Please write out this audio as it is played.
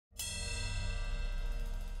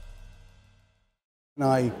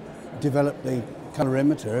I developed the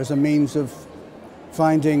colorimeter as a means of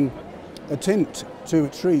finding a tint to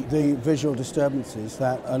treat the visual disturbances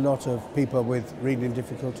that a lot of people with reading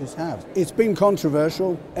difficulties have. It's been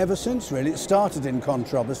controversial ever since, really. It started in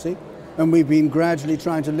controversy, and we've been gradually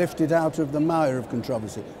trying to lift it out of the mire of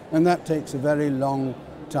controversy, and that takes a very long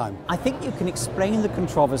time. I think you can explain the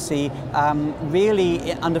controversy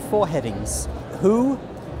really under four headings: who,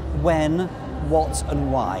 when, what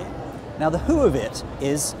and why. Now the who of it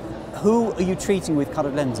is, who are you treating with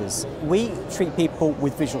coloured lenses? We treat people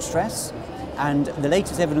with visual stress, and the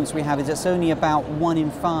latest evidence we have is it's only about 1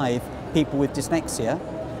 in 5 people with dyslexia,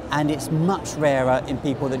 and it's much rarer in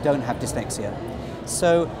people that don't have dyslexia.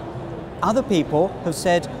 So other people have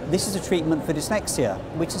said this is a treatment for dyslexia,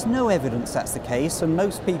 which is no evidence that's the case, and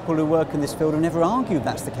most people who work in this field have never argued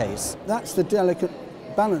that's the case. That's the delicate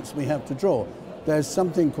balance we have to draw. There's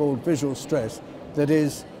something called visual stress that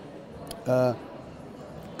is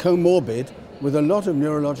comorbid with a lot of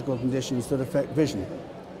neurological conditions that affect vision.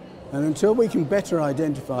 And until we can better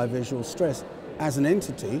identify visual stress as an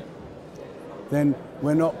entity, then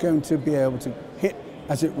we're not going to be able to hit,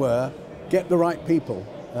 as it were, get the right people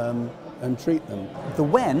and treat them. The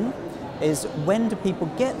when is, when do people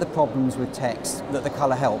get the problems with text that the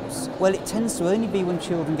colour helps? Well, it tends to only be when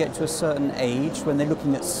children get to a certain age, when they're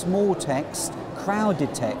looking at small text,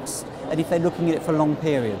 crowded text, and if they're looking at it for long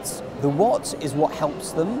periods. The what is what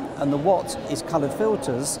helps them, and the what is coloured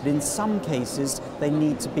filters. In some cases, they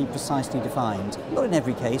need to be precisely defined. Not in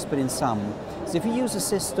every case, but in some. So if you use a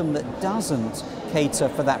system that doesn't cater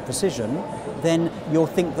for that precision, then you'll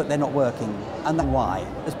think that they're not working. And that's why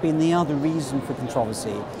has been the other reason for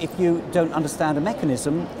controversy. If you don't understand a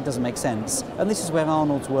mechanism, it doesn't make sense. And this is where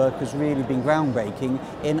Arnold's work has really been groundbreaking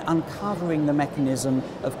in uncovering the mechanism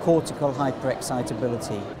of cortical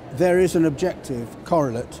hyperexcitability. There is an objective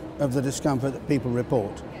correlate of the discomfort that people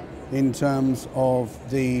report in terms of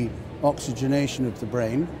the oxygenation of the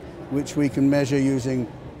brain, which we can measure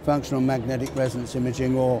using functional magnetic resonance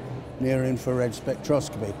imaging or near-infrared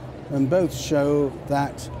spectroscopy. And both show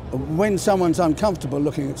that when someone's uncomfortable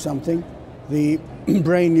looking at something, the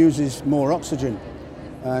brain uses more oxygen.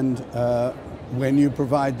 And when you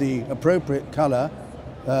provide the appropriate colour,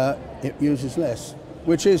 it uses less,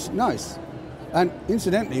 which is nice. And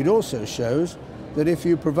incidentally, it also shows that if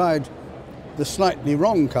you provide the slightly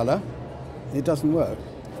wrong colour, it doesn't work.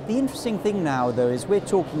 The interesting thing now, though, is we're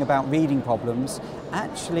talking about reading problems.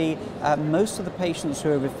 Actually, most of the patients who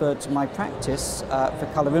are referred to my practice for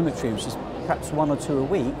colorimetry, which is perhaps 1 or 2 a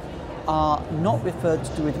week, are not referred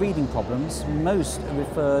to do with reading problems. Most are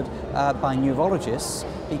referred by neurologists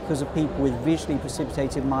because of people with visually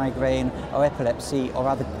precipitated migraine or epilepsy or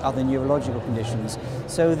other neurological conditions.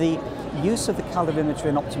 So the use of the colorimeter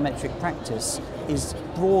in optometric practice is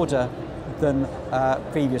broader than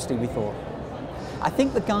previously we thought. I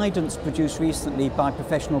think the guidance produced recently by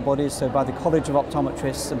professional bodies, so by the College of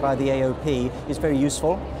Optometrists and by the AOP, is very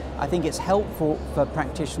useful. I think it's helpful for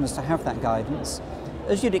practitioners to have that guidance.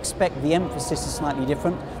 As you'd expect, the emphasis is slightly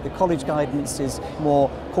different. The college guidance is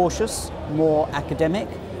more cautious, more academic.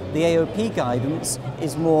 The AOP guidance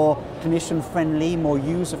is more clinician-friendly, more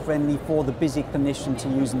user-friendly for the busy clinician to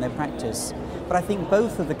use in their practice. But I think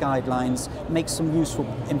both of the guidelines make some useful,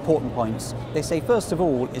 important points. They say, first of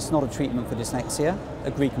all, it's not a treatment for dyslexia.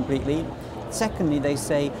 Agree completely. Secondly, they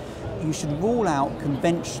say you should rule out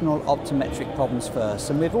conventional optometric problems first.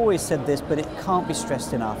 And we've always said this, but it can't be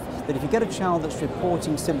stressed enough, that if you get a child that's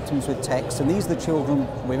reporting symptoms with text, and these are the children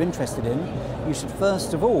we're interested in, you should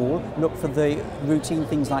first of all look for the routine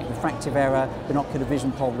things like refractive error, binocular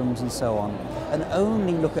vision problems and so on, and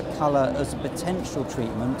only look at colour as a potential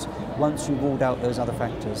treatment once you've ruled out those other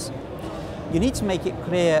factors. You need to make it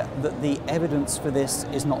clear that the evidence for this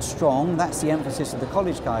is not strong. That's the emphasis of the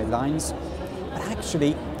college guidelines, but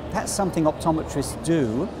actually that's something optometrists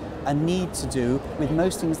do and need to do with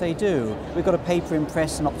most things they do. We've got a paper in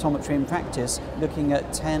Press in Optometry in Practice looking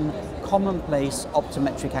at 10 commonplace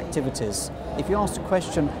optometric activities. If you ask a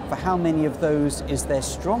question for how many of those is there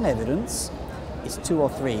strong evidence, it's 2 or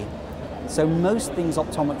 3. So most things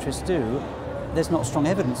optometrists do, there's not strong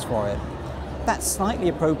evidence for it. That's slightly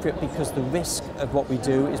appropriate because the risk of what we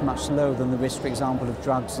do is much lower than the risk, for example, of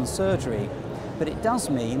drugs and surgery. But it does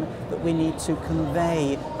mean that we need to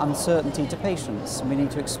convey uncertainty to patients. We need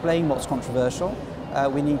to explain what's controversial.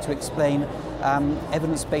 We need to explain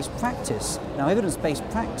evidence-based practice. Now, evidence-based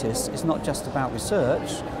practice is not just about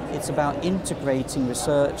research, it's about integrating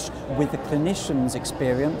research with the clinician's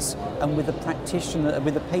experience and with the practitioner,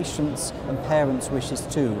 with the patient's and parents' wishes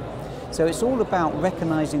too. So it's all about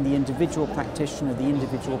recognising the individual practitioner, the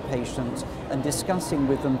individual patient, and discussing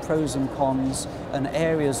with them pros and cons and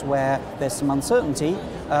areas where there's some uncertainty,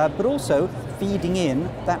 but also feeding in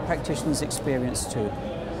that practitioner's experience too.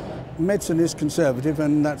 Medicine is conservative,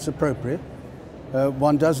 and that's appropriate.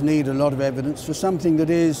 One does need a lot of evidence for something that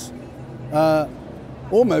is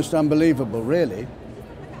almost unbelievable, really,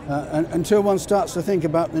 until one starts to think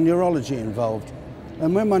about the neurology involved.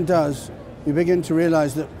 And when one does, you begin to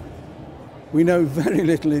realise that we know very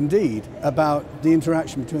little indeed about the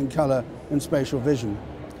interaction between colour and spatial vision.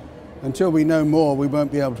 Until we know more, we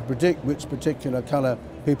won't be able to predict which particular colour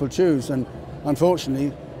people choose, and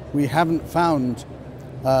unfortunately we haven't found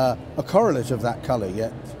a correlate of that colour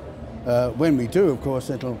yet. When we do, of course,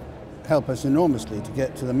 it'll help us enormously to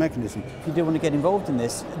get to the mechanism. If you do want to get involved in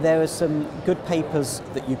this, there are some good papers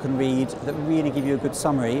that you can read that really give you a good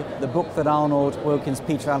summary. The book that Arnold, Wilkins,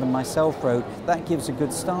 Peter Allen and myself wrote, that gives a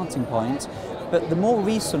good starting point. But the more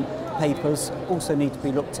recent papers also need to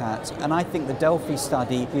be looked at, and I think the Delphi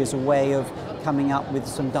study is a way of coming up with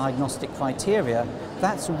some diagnostic criteria.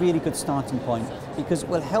 That's a really good starting point because it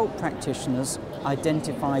will help practitioners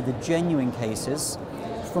identify the genuine cases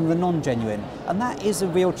from the non-genuine, and that is a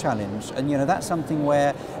real challenge. And that's something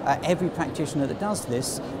where every practitioner that does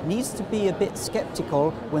this needs to be a bit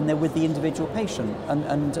skeptical when they're with the individual patient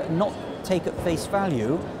and not take at face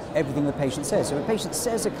value everything the patient says. So if a patient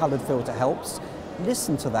says a coloured filter helps,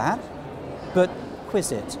 listen to that, but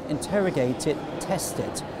quiz it, interrogate it, test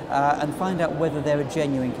it, and find out whether they're a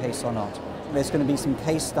genuine case or not. There's going to be some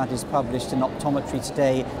case studies published in Optometry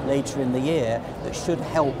today, later in the year, that should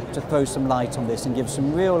help to throw some light on this and give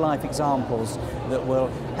some real life examples that will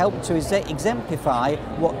help to exemplify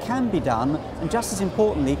what can be done and, just as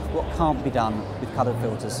importantly, what can't be done with coloured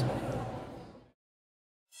filters.